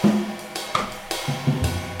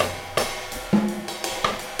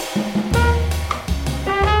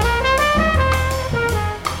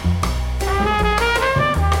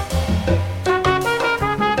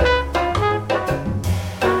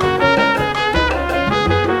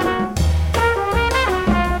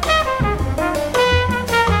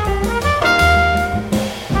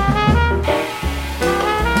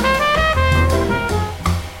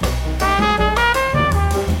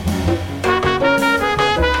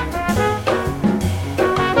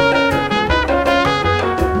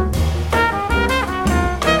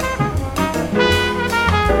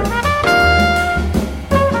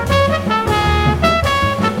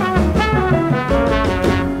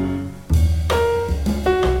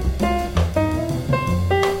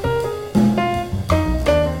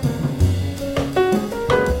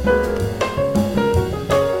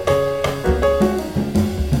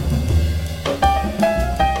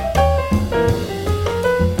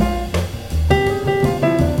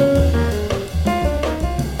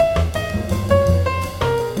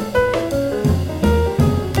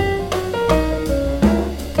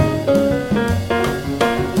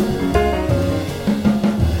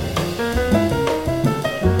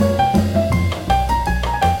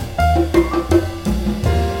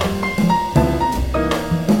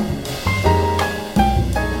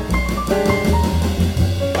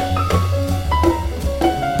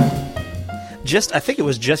 I think it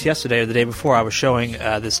was just yesterday or the day before, I was showing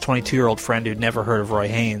this 22-year-old friend who'd never heard of Roy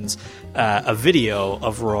Haynes a video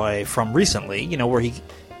of Roy from recently, where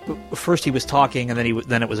first he was talking and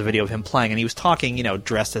then it was a video of him playing, and he was talking,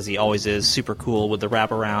 dressed as he always is, super cool with the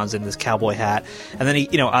wraparounds and this cowboy hat, and then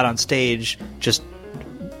he, out on stage, just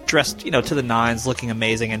dressed, to the nines, looking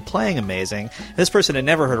amazing and playing amazing. This person had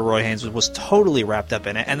never heard of Roy Haynes, was totally wrapped up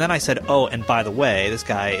in it. And then I said, oh, and by the way, this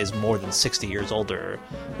guy is more than 60 years older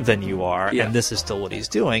than you are, and this is still what he's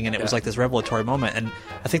doing. And it was like this revelatory moment. And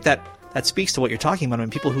I think that speaks to what you're talking about. I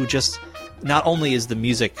mean, people who just, not only is the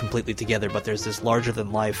music completely together, but there's this larger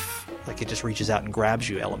than life, like it just reaches out and grabs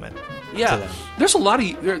you element. Yeah, there's a lot of,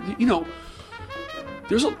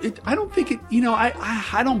 I don't think it,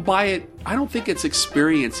 I don't buy it. I don't think it's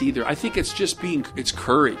experience either. I think it's just it's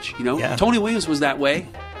courage, Yeah. Tony Williams was that way,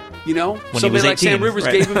 When somebody like 18, Sam Rivers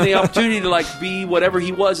right. gave him the opportunity to like be whatever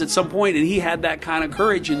he was at some point, and he had that kind of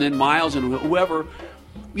courage. And then Miles and whoever,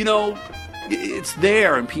 it's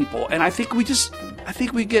there in people. And I think we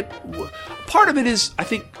get, part of it is, I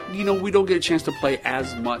think, we don't get a chance to play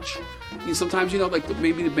as much. Sometimes, like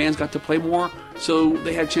maybe the bands got to play more, so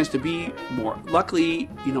they had a chance to be more. Luckily,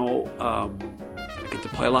 I get to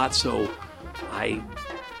play a lot, so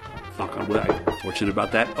knock on wood, I'm fortunate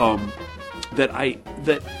about that. That I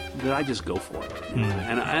just go for it,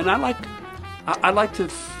 and I like to.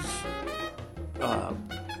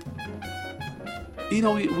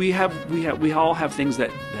 We all have things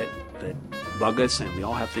that bug us, and we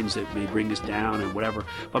all have things that may bring us down and whatever.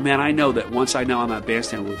 But man, I know that once I know I'm at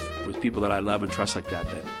bandstand with people that I love and trust like that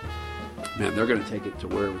man, they're going to take it to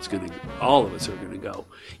where it's going to. All of us are going to go,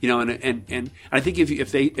 And I think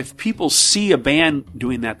if people see a band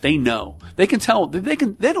doing that, they know, they can tell. They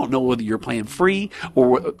don't know whether you're playing free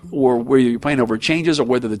or whether you're playing over changes, or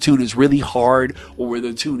whether the tune is really hard or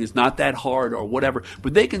whether the tune is not that hard or whatever.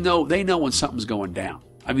 But they know when something's going down.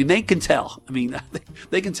 I mean, they can tell. I mean,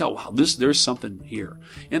 they can tell. Wow, there's something here,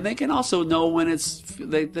 and they can also know when it's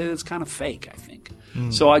kind of fake. I think.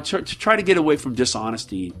 So I try to get away from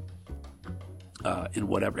dishonesty. And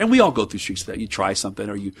whatever. And we all go through streaks that you try something,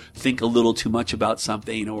 or you think a little too much about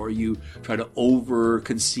something, or you try to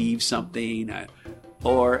over-conceive something,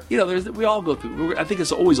 or, we all go through. I think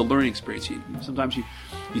it's always a learning experience. Sometimes you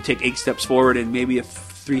take 8 steps forward and maybe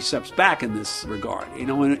 3 steps back in this regard. In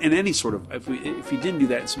any sort of, if you didn't do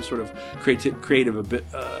that in some sort of creative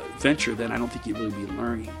venture, then I don't think you'd really be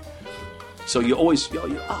learning. So you always,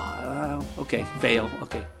 okay, fail,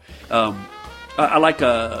 okay. I like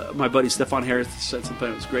my buddy Stefan Harris said something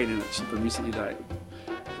that was great in it, something recently that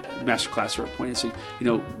masterclass or a point. So,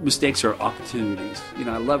 mistakes are opportunities.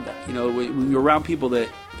 I love that. When you're around people that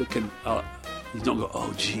can, you don't go,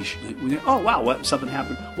 oh geez, oh wow, something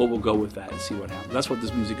happened. Well, we'll go with that and see what happens. That's what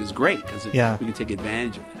this music is great, because we can take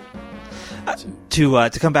advantage of that. To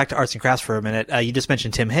come back to arts and crafts for a minute, you just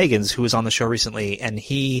mentioned Tim Higgins, who was on the show recently, and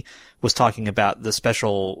he was talking about the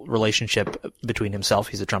special relationship between himself,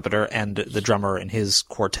 he's a trumpeter, and the drummer in his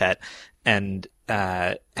quartet, and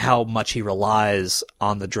how much he relies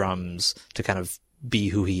on the drums to kind of be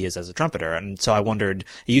who he is as a trumpeter. And so I wondered,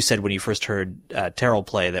 you said when you first heard Terrell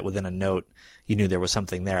play that within a note you knew there was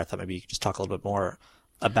something there. I thought maybe you could just talk a little bit more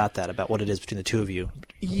about that, about what it is between the two of you.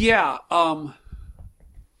 Yeah,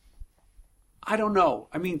 I don't know.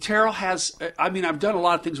 I mean, Terrell has. I've done a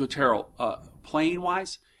lot of things with Terrell, playing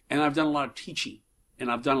wise, and I've done a lot of teaching,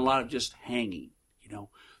 and I've done a lot of just hanging.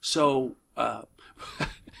 So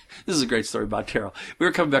this is a great story about Terrell. We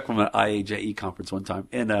were coming back from an IAJE conference one time,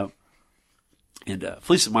 and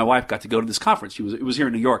Felicia, my wife, got to go to this conference. It was here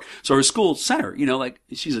in New York. So her school sent her.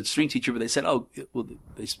 She's a string teacher, but they said,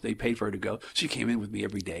 they paid for her to go. She came in with me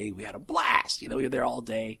every day. We had a blast. We were there all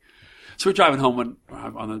day. So we're driving home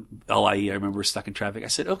on the LIE. I remember we're stuck in traffic. I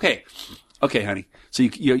said, okay, honey. So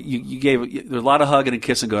you gave, there's a lot of hugging and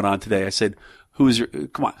kissing going on today. I said, who is your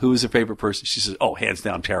favorite person? She says, oh, hands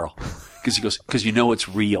down, Terrell. Because he goes, because it's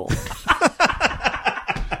real.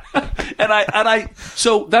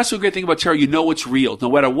 So that's the great thing about Terrell. It's real.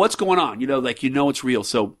 No matter what's going on, it's real.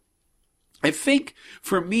 So I think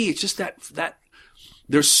for me, it's just that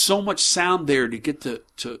there's so much sound there to get to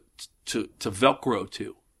Velcro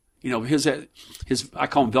to. His I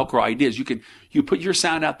call them Velcro ideas. You put your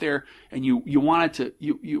sound out there, and you want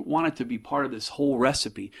it to be part of this whole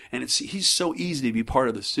recipe. And he's so easy to be part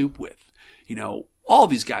of the soup with. All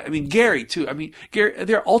these guys. I mean, Gary too. I mean, Gary,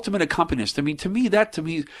 they're ultimate accompanists. I mean, to me,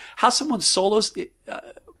 how someone solos, they're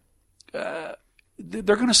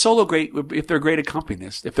going to solo great if they're great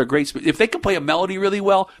accompanists. If they can play a melody really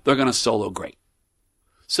well, they're going to solo great.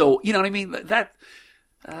 So, you know what I mean? That,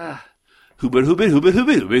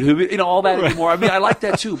 hoobit, all that anymore. I mean, I like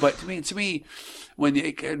that too, but to me, when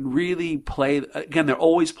they can really play, again, they're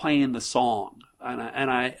always playing the song. And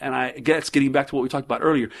I guess getting back to what we talked about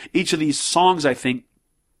earlier, each of these songs, I think,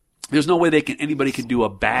 there's no way anybody can do a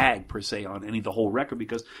bag per se on the whole record,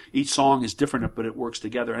 because each song is different, but it works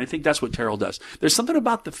together. And I think that's what Terrell does. There's something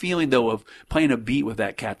about the feeling though of playing a beat with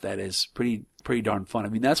that cat that is pretty darn fun. I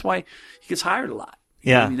mean, that's why he gets hired a lot.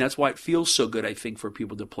 Yeah. I mean, that's why it feels so good, I think, for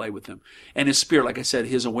people to play with him. And his spirit, like I said,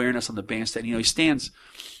 his awareness on the bandstand, he stands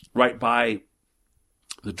right by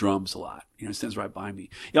the drums a lot. He stands right by me.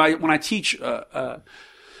 When I teach,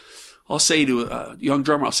 I'll say to a young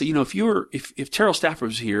drummer, I'll say, if Terrell Stafford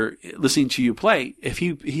was here listening to you play, if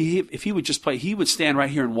he would just play, he would stand right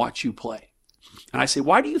here and watch you play. And I say,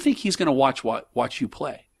 why do you think he's going to watch you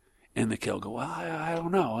play? And the kid will go, well, I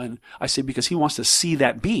don't know. And I say, because he wants to see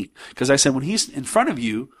that beat. Because I said, when he's in front of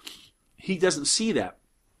you, he doesn't see that.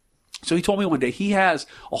 So he told me one day he has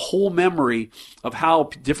a whole memory of how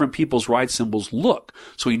different people's ride cymbals look.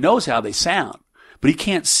 So he knows how they sound, but he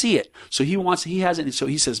can't see it. So he has it. So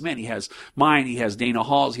he says, man, he has mine. He has Dana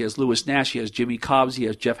Hall's. He has Lewis Nash. He has Jimmy Cobb's. He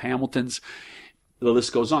has Jeff Hamilton's. The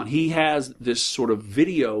list goes on. He has this sort of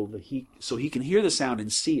video so he can hear the sound and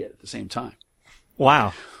see it at the same time.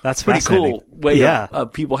 Wow. That's pretty cool way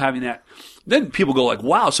of people having that. Then people go like,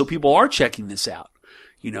 wow, so people are checking this out.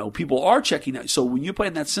 People are checking out. So when you play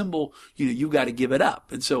in that cymbal, you've got to give it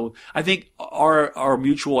up. And so I think our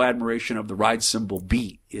mutual admiration of the ride cymbal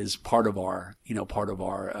beat is part of our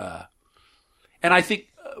and I think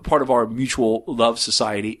part of our mutual love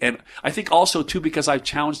society. And I think also too, because I've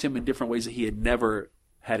challenged him in different ways that he had never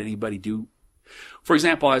had anybody do. For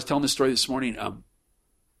example, I was telling this story this morning,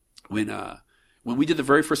 when we did the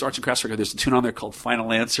very first Arts and Crafts record, there's a tune on there called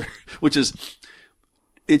Final Answer, which is,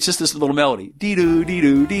 it's just this little melody. Dee-doo,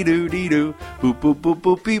 dee-doo, dee-doo, dee-doo, boop, boop, boop,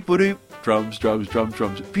 boop, beep-a-doop. Drums, drums, drums,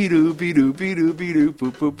 drums. Be-doo, be-doo, be-doo, be-doo,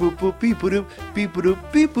 boop, boop, boop, boop, beep-a-doop,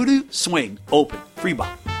 beep-a-doop, beep-a-doop. Swing, open, free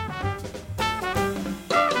bop.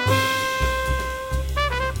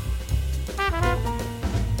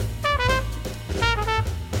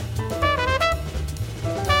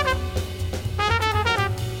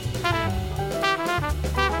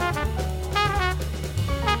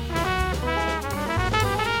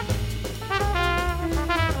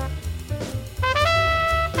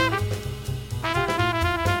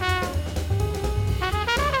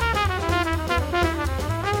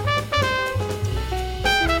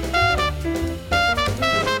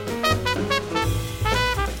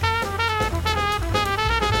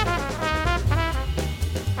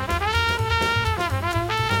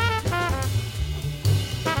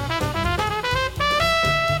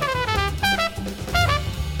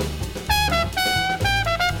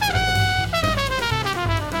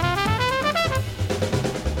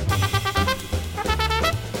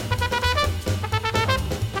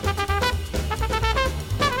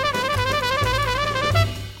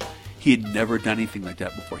 He had never done anything like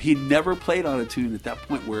that before. He had never played on a tune at that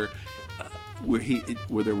point where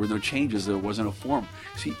there were no changes, there wasn't a form.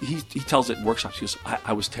 So he tells it in workshops. He goes,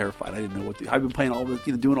 I was terrified. I didn't know what to do. I've been playing all this,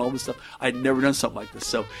 doing all this stuff. I had never done something like this.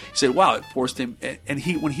 So he said, wow, it forced him. And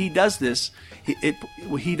when he does this,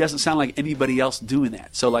 he doesn't sound like anybody else doing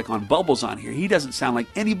that. So like on Bubbles on here, he doesn't sound like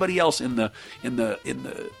anybody else in the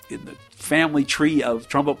family tree of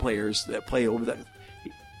trumpet players that play over that.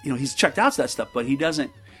 He's checked out that stuff, but he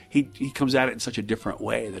doesn't. He comes at it in such a different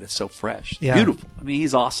way that it's so fresh. Yeah. Beautiful. I mean,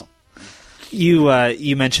 he's awesome. You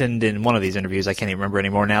mentioned in one of these interviews, I can't even remember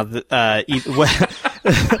anymore now, that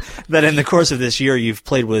in the course of this year you've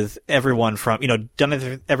played with everyone from,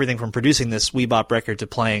 done everything from producing this Wee Bop record to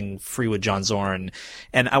playing free with John Zorn.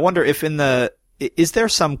 And I wonder if is there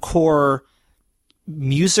some core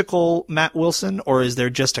musical Matt Wilson, or is there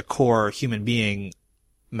just a core human being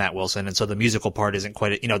Matt Wilson, and so the musical part isn't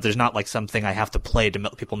quite, there's not like something I have to play to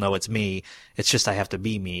let people know it's me. It's just I have to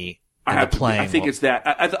be me. I think it's that.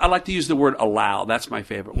 I like to use the word allow. That's my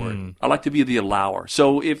favorite word. I like to be the allower.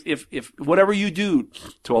 So if whatever you do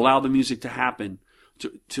to allow the music to happen,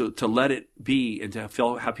 to let it be and to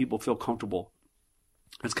have people feel comfortable,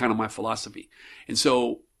 that's kind of my philosophy. And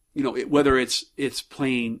so, whether it's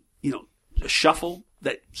playing, a shuffle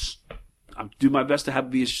that I do my best to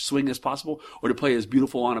be as swing as possible, or to play as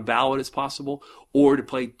beautiful on a ballad as possible, or to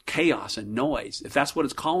play chaos and noise. If that's what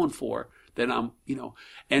it's calling for, then I'm,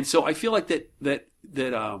 and so I feel like that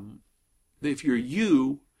if you're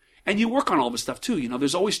you, and you work on all this stuff too,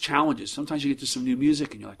 there's always challenges. Sometimes you get to some new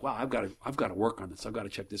music and you're like, wow, I've got to work on this. I've got to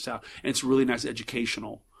check this out. And it's a really nice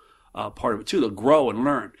educational, part of it too. They'll grow and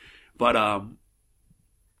learn. But,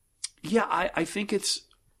 yeah, I think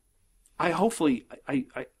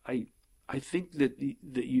I think that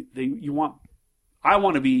I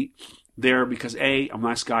want to be there because A, I'm a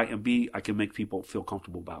nice guy, and B, I can make people feel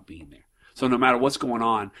comfortable about being there. So no matter what's going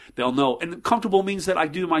on, they'll know. And comfortable means that I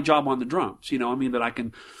do my job on the drums. That I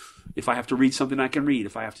can, If I have to read something, I can read.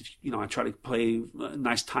 If I have to, I try to play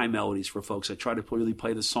nice time melodies for folks. I try to really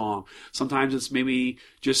play the song. Sometimes it's maybe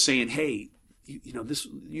just saying, hey, this,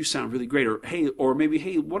 you sound really great. Or maybe,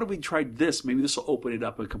 hey, what if we tried this? Maybe this will open it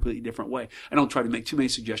up in a completely different way. I don't try to make too many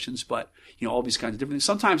suggestions, but, all these kinds of different things.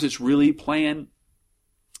 Sometimes it's really playing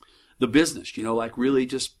the business, like really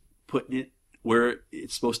just putting it where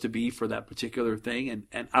it's supposed to be for that particular thing.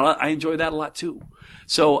 And I enjoy that a lot too.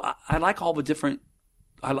 So I like all the different,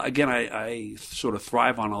 I sort of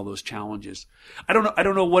thrive on all those challenges. I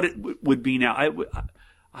don't know what it would be now.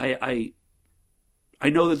 I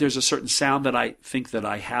know that there's a certain sound that I think that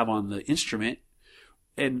I have on the instrument,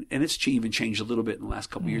 and it's even changed a little bit in the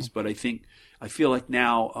last couple of years. But I feel like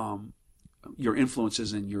now your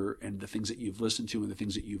influences and the things that you've listened to and the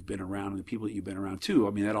things that you've been around and the people that you've been around too.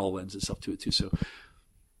 I mean, that all lends itself to it too. So,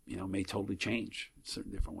 may totally change in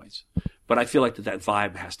certain different ways. But I feel like that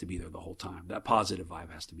vibe has to be there the whole time. That positive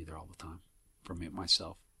vibe has to be there all the time for me,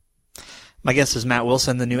 myself. My guest is Matt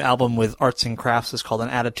Wilson. The new album with Arts and Crafts is called An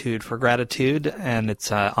Attitude for Gratitude, and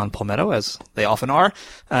it's on Palmetto, as they often are.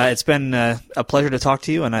 It's been a pleasure to talk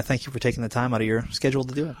to you, and I thank you for taking the time out of your schedule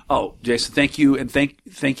to do it. Oh, Jason, thank you, and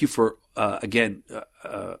thank you for again.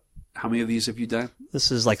 How many of these have you done?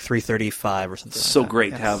 This is like 335 or something. So like that.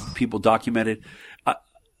 great to have people documented.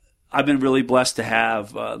 I've been really blessed to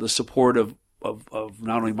have the support of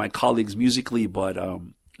not only my colleagues musically, but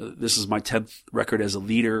this is my 10th record as a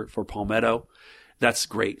leader for Palmetto. That's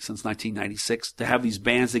great since 1996. To have these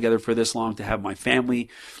bands together for this long, to have my family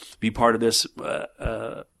be part of this,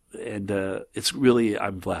 and it's really,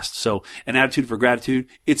 I'm blessed. So An Attitude for Gratitude,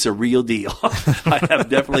 it's a real deal. I have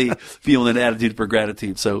definitely feeling an attitude for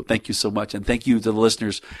gratitude. So thank you so much. And thank you to the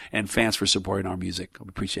listeners and fans for supporting our music. I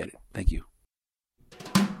appreciate it. Thank you.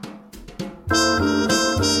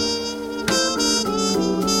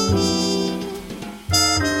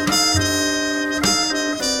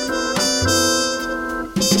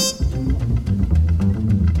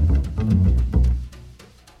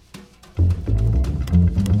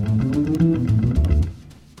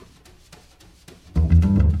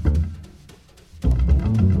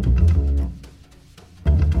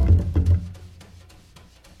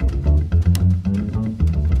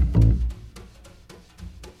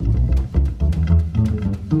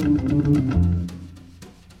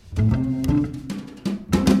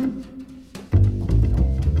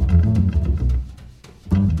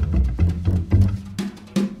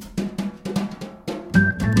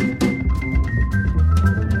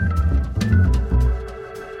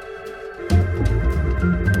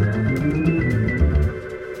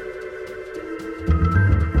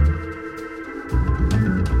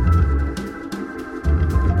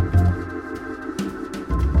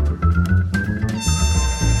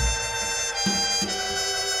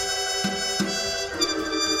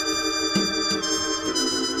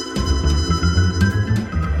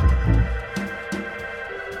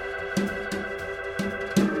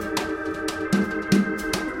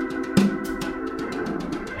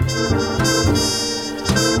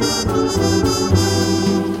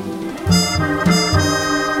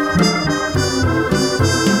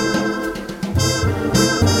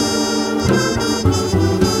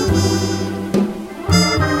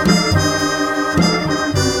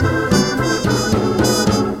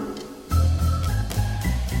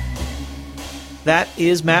 That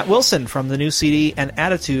is Matt Wilson from the new CD, An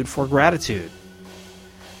Attitude for Gratitude.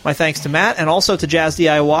 My thanks to Matt and also to Jazz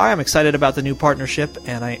DIY. I'm excited about the new partnership,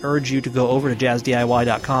 and I urge you to go over to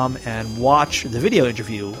jazzdiy.com and watch the video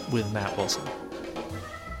interview with Matt Wilson.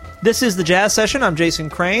 This is The Jazz Session. I'm Jason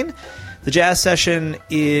Crane. The Jazz Session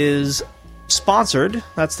is sponsored,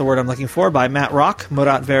 that's the word I'm looking for, by Matt Rock,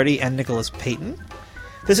 Murat Verdi, and Nicholas Payton.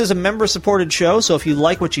 This is a member-supported show, so if you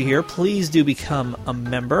like what you hear, please do become a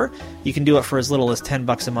member. You can do it for as little as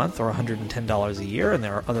 $10 a month or $110 a year, and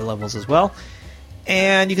there are other levels as well.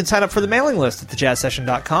 And you can sign up for the mailing list at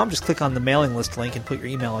thejazzsession.com. Just click on the mailing list link and put your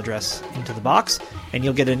email address into the box, and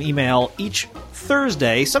you'll get an email each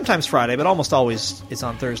Thursday, sometimes Friday, but almost always it's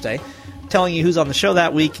on Thursday, telling you who's on the show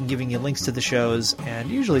that week and giving you links to the shows and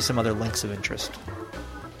usually some other links of interest.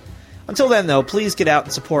 Until then, though, please get out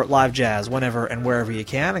and support live jazz whenever and wherever you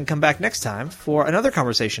can, and come back next time for another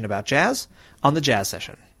conversation about jazz on The Jazz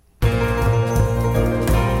Session.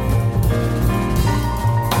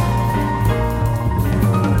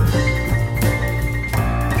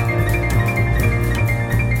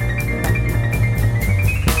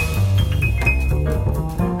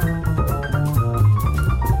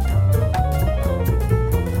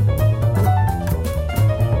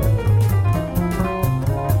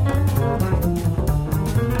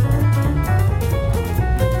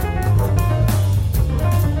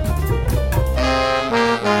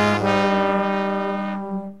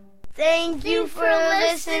 Thank you for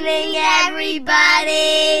listening,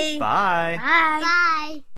 everybody. Bye. Bye.